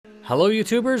Hello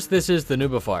YouTubers, this is the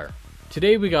Noobifier.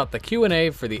 Today we got the Q&A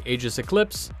for the Aegis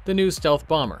Eclipse, the new stealth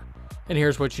bomber. And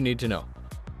here's what you need to know.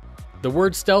 The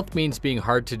word stealth means being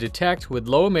hard to detect with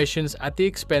low emissions at the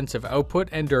expense of output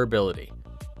and durability.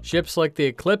 Ships like the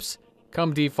Eclipse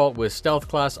come default with stealth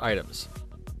class items.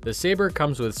 The Saber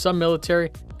comes with some military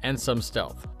and some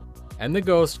stealth. And the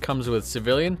Ghost comes with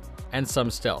civilian and some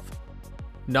stealth.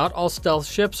 Not all stealth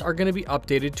ships are going to be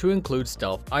updated to include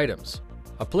stealth items.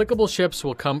 Applicable ships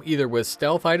will come either with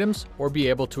stealth items or be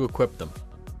able to equip them.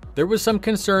 There was some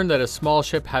concern that a small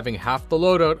ship having half the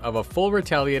loadout of a full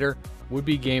Retaliator would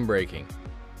be game-breaking.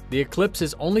 The Eclipse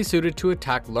is only suited to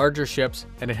attack larger ships,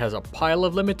 and it has a pile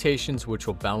of limitations which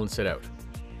will balance it out.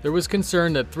 There was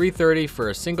concern that 330 for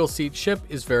a single-seat ship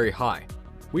is very high.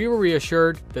 We were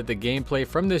reassured that the gameplay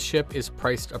from this ship is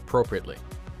priced appropriately.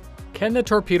 Can the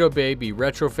torpedo bay be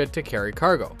retrofit to carry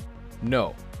cargo?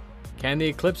 No. Can the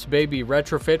Eclipse bay be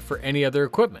retrofit for any other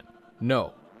equipment?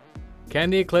 No.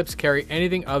 Can the Eclipse carry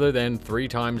anything other than 3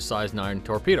 times size 9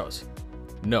 torpedoes?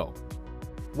 No.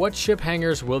 What ship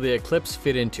hangars will the Eclipse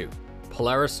fit into?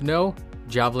 Polaris no,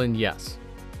 Javelin yes.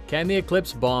 Can the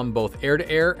Eclipse bomb both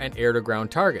air-to-air and air-to-ground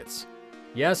targets?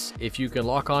 Yes, if you can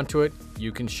lock onto it,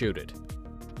 you can shoot it.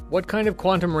 What kind of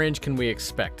quantum range can we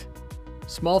expect?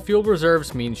 Small fuel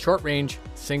reserves mean short range,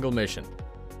 single mission.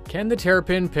 Can the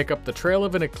Terrapin pick up the trail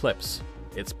of an Eclipse?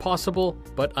 It's possible,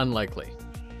 but unlikely.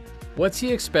 What's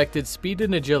the expected speed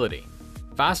and agility?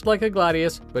 Fast like a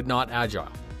Gladius, but not agile.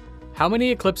 How many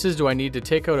Eclipses do I need to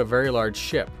take out a very large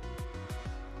ship?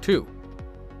 2.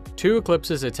 2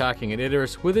 Eclipses attacking an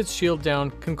Icarus with its shield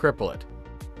down can cripple it.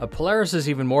 A Polaris is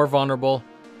even more vulnerable.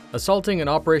 Assaulting an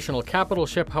operational capital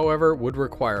ship, however, would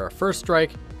require a first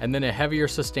strike and then a heavier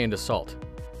sustained assault.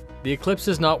 The Eclipse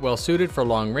is not well suited for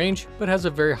long range, but has a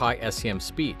very high SCM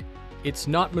speed. It's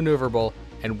not maneuverable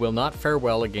and will not fare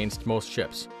well against most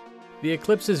ships. The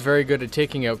Eclipse is very good at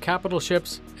taking out capital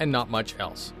ships and not much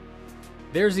else.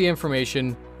 There's the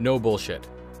information, no bullshit.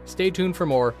 Stay tuned for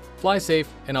more, fly safe,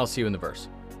 and I'll see you in the verse.